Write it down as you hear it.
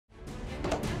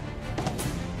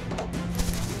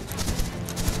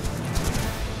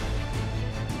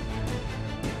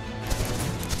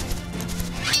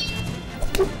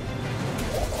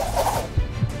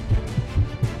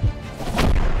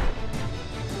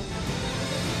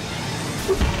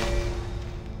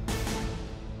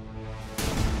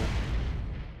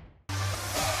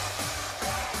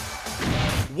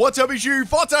What's up, issue?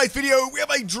 For today's video, we have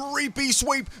a Dreepy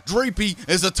sweep. Dreepy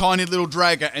is a tiny little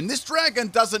dragon, and this dragon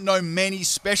doesn't know many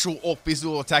special or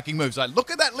physical attacking moves. Like,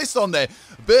 look at that list on there.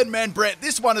 Birdman Brett,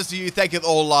 this one is to you. Thank you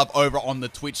all love over on the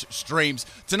Twitch streams.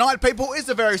 Tonight, people, is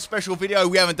a very special video.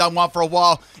 We haven't done one for a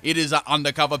while. It is an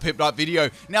undercover Pimpnite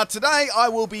video. Now, today, I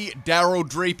will be Daryl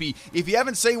Dreepy. If you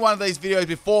haven't seen one of these videos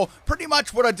before, pretty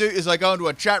much what I do is I go into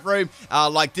a chat room,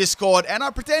 like Discord, and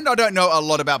I pretend I don't know a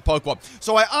lot about Pokemon.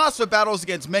 So I ask for battles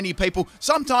against many people.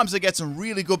 Sometimes I get some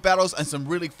really good battles and some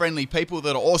really friendly people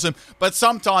that are awesome, but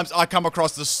sometimes I come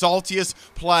across the saltiest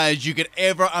players you could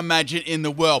ever imagine in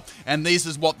the world, and this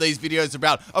is what these videos are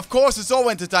about. Of course, it's all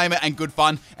entertainment and good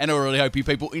fun, and I really hope you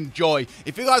people enjoy.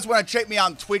 If you guys want to check me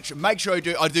out on Twitch, make sure you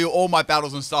do. I do all my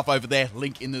battles and stuff over there,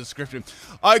 link in the description.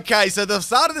 Okay, so the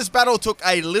start of this battle took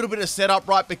a little bit of setup,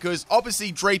 right, because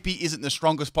obviously Dreepy isn't the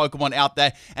strongest Pokemon out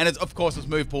there, and it's, of course, its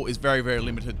move pool is very, very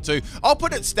limited too. I'll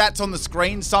put its stats on the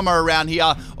screen somewhere around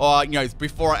here, or, you know,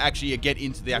 before I actually get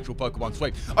into the actual Pokemon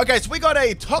sweep. Okay, so we got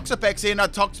a Toxapex here. Now,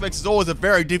 Toxapex is always a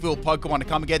very difficult Pokemon to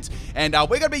come against, and we're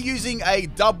going to be using a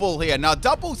double here. Now,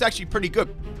 double is actually pretty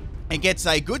good. It gets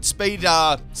a good speed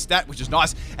stat, which is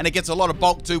nice, and it gets a lot of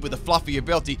bulk too with a fluffy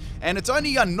ability, and it's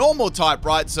only a normal type,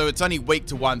 right, so it's only weak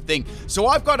to one thing. So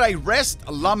I've got a Rest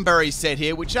Lumberry set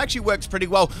here, which actually works pretty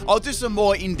well. I'll do some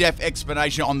more in-depth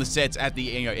explanation on the sets at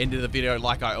the end of the video,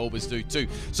 like I always do too.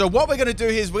 So what we're going to do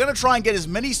here is we're going to try and get as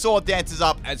many sword dances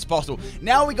up as possible.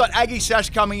 Now we got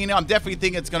Aegislash coming in. I'm definitely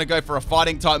thinking it's going to go for a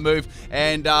fighting type move,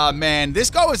 and man, this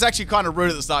guy was actually kind of rude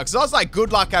at the start, because I was like,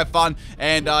 good luck, have fun,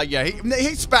 and yeah,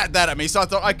 he spat that at me, so I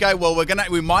thought, okay, well,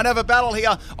 we might have a battle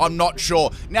here. I'm not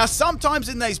sure. Now, sometimes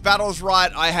in these battles,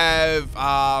 right, I have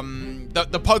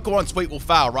the Pokemon sweep will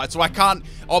fail, right, so I can't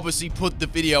obviously put the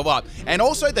video up. And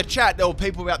also the chat, there were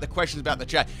people about the questions about the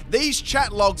chat. These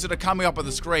chat logs that are coming up on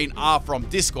the screen are from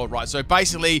Discord, right, so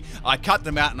basically I cut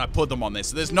them out and I put them on there,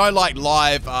 so there's no like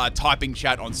live typing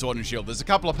chat on Sword and Shield. There's a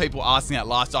couple of people asking that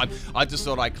last time. I just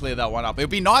thought I'd clear that one up.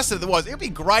 It'd be nice if there was. It'd be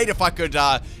great if I could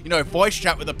you know, voice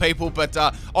chat with the people, but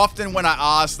often when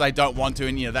I ask, they don't want to,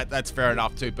 and you know, that's fair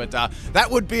enough too. But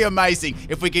that would be amazing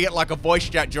if we could get like a voice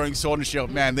chat during Sword and Shield.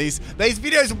 Man, these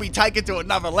videos will be taken to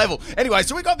another level. Anyway,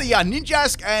 so we got the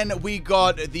Ninjask and we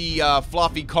got the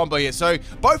Fluffy combo here. So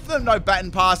both of them know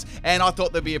Baton Pass, and I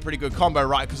thought there'd be a pretty good combo,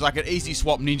 right? Because I could easily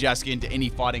swap Ninjask into any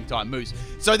fighting type moves.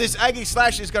 So this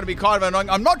Aegislash is going to be kind of annoying.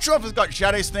 I'm not sure if it's got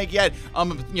Shadow Sneak yet.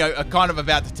 I'm, you know, kind of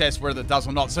about to test whether it does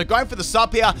or not. So going for the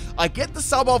sub here, I get the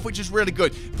sub off, which is really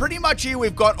good. Pretty much here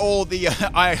we've got all the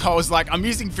I was like, I'm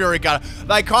using Fury Gunner.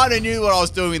 They kind of knew what I was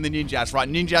doing in the Ninjask, right?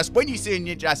 Ninjask, when you see a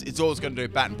Ninjask, it's always going to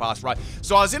do Baton Pass, right?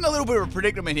 So I was in a little bit of a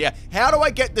predicament here. How do I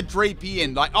get the Dreepy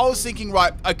in? Like, I was thinking,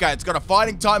 right, okay, it's got a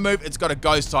fighting type move, it's got a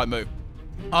ghost type move.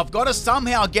 I've got to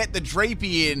somehow get the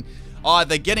Dreepy in,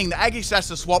 either getting the Aegislash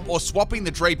to swap or swapping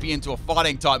the Dreepy into a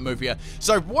fighting type move here.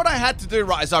 So what I had to do,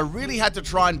 right, is I really had to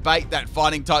try and bait that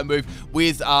fighting type move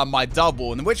with my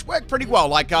double, and which worked pretty well.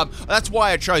 Like, that's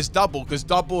why I chose double, because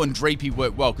double and Dreepy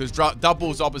work well, because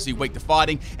double is obviously weak to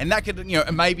fighting, and that could, you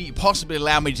know, maybe possibly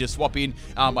allow me to just swap in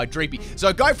my Dreepy. So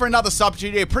I go for another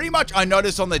substitute here. Pretty much I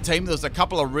noticed on the team there's a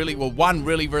couple of one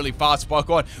really, really fast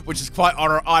Pokemon, which is quite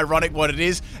ironic what it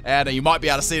is, and you might be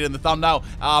able to see it in the thumbnail.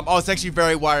 I was actually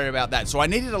very worried about that. So I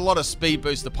needed a lot of speed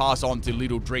boost to pass on to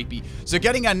little Dreepy. So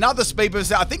getting another speed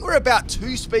boost, I think we're about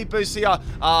 2 speed boosts here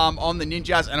on the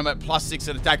Ninjas, and I'm at +6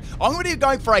 at attack. I'm going to be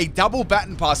going for a double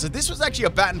Baton Pass. So this was actually a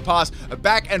Baton Pass, a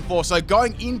back and forth. So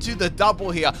going into the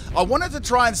double here, I wanted to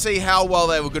try and see how well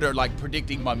they were good at like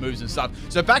predicting my moves and stuff.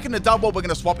 So back in the double, we're going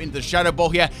to swap into the Shadow Ball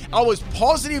here. I was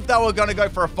positive they were going to go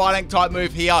for a fighting type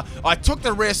move here. I took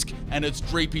the risk, and it's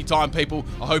Dreepy time, people.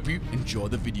 I hope you enjoy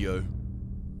the video.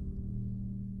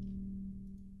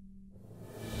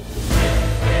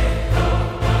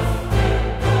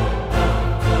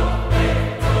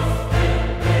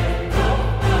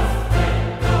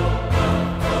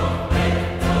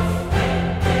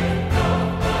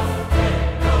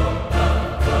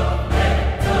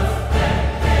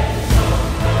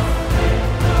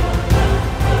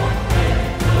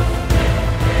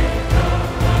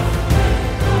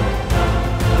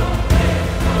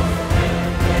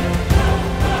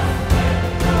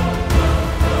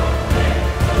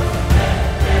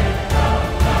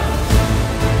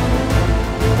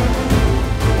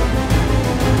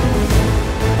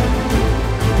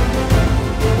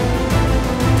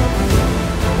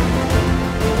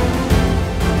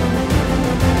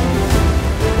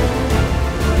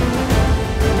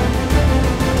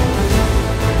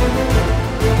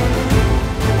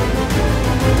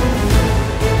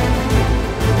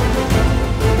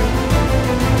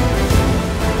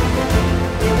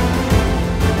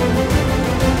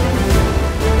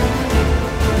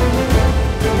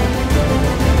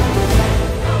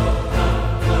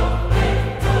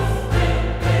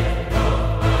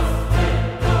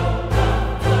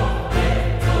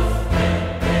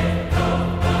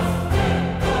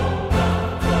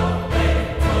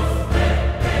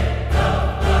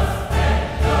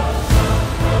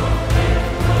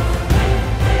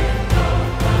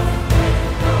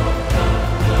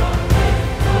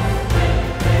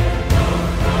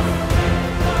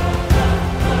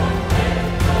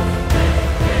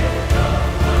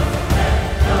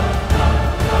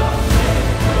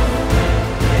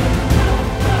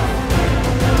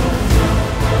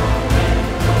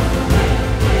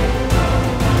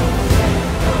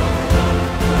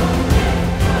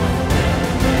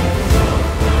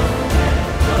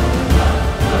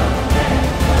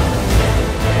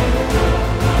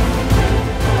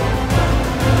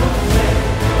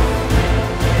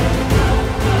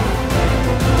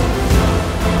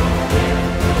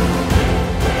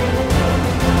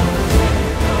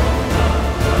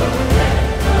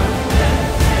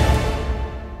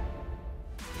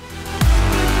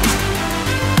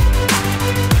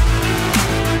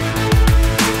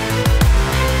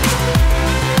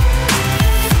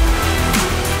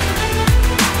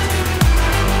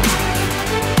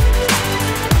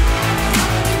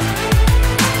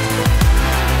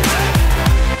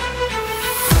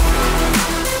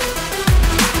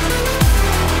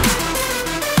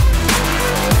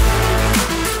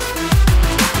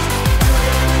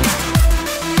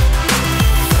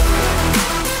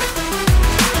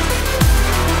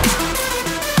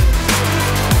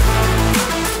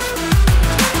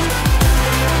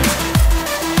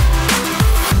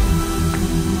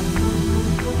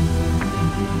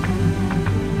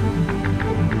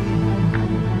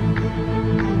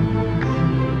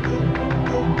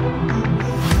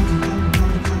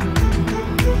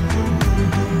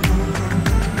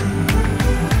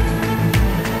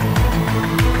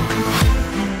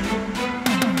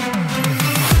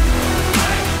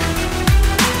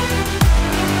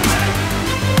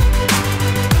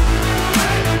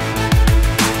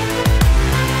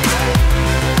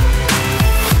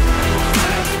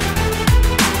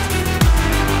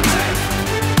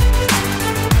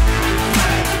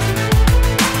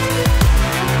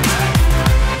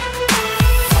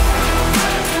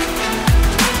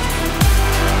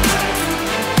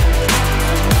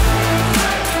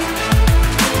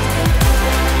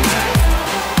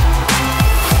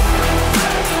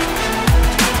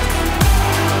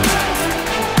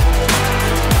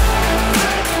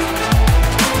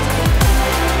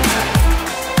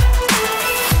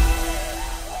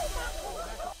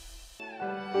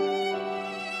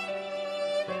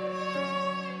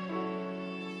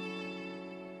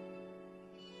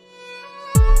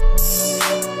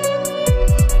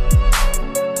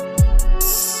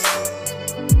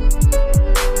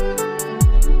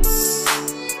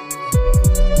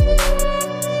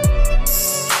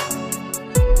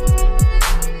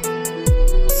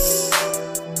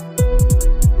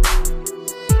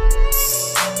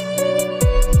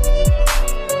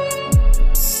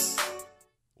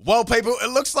 Well, people,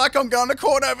 it looks like I'm going to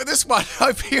court over this one.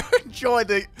 Hope you enjoyed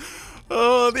it.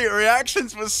 Oh, the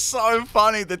reactions were so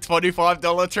funny. The $25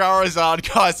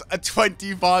 Charizard, guys. A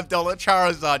 $25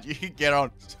 Charizard. You can get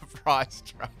on Surprise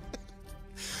Trap.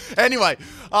 Anyway,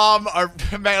 man,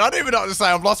 I don't even know what to say.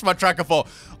 I've lost my track of thought.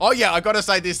 Oh, yeah, I got to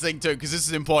say this thing, too, because this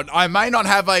is important. I may not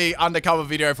have a undercover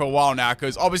video for a while now,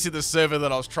 because obviously the server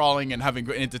that I was trolling and having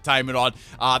good entertainment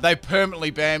on, they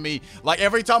permanently ban me. Like,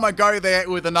 every time I go there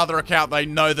with another account, they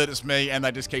know that it's me, and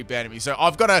they just keep banning me. So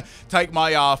I've got to take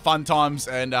my fun times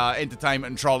and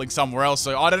entertainment and trolling somewhere else.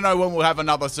 So I don't know when we'll have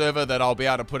another server that I'll be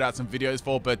able to put out some videos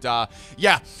for, but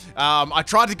yeah. I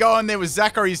tried to go in there with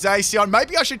Zachary Zacion.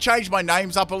 Maybe I should change my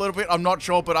names up a little bit. I'm not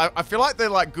sure, but I feel like they're,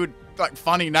 like, good, like,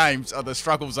 funny names. The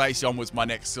Struggle Zacion was my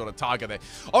next sort of target there.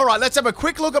 All right, let's have a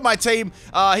quick look at my team.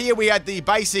 Here we had the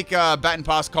basic bat and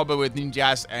pass combo with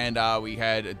Ninjas, and we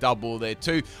had double there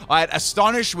too. I had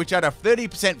Astonish, which had a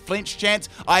 30% flinch chance.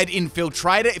 I had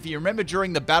Infiltrator. If you remember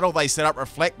during the battle, they set up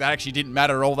Reflect. That actually didn't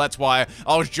matter at all. That's why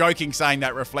I was joking saying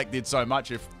that Reflect did so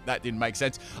much, if that didn't make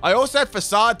sense. I also had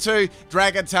Facade 2,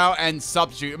 Dragon Tail, and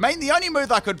Substitute. I mean, the only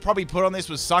move I could probably put on this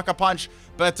was Sucker Punch,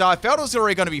 but I felt it was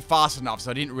already going to be fast enough,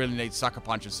 so I didn't really need Sucker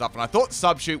Punch and stuff, and I thought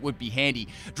Substitute would be handy.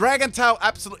 Dragon Tail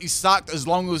absolutely sucked as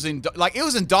long as it was in, like, it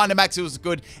was in Dynamax, it was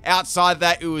good. Outside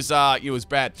that, it was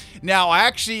bad. Now, I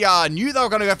actually knew they were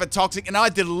going to go for Toxic, and I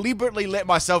deliberately let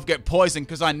myself get poisoned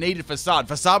because I needed Facade.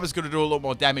 Facade was going to do a lot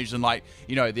more damage than, like,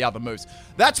 you know, the other moves.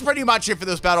 That's pretty much it for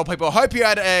this battle, people. I hope you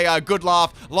had a good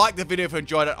laugh. Like the video if you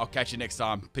enjoyed it. I'll catch you next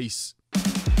time. Peace.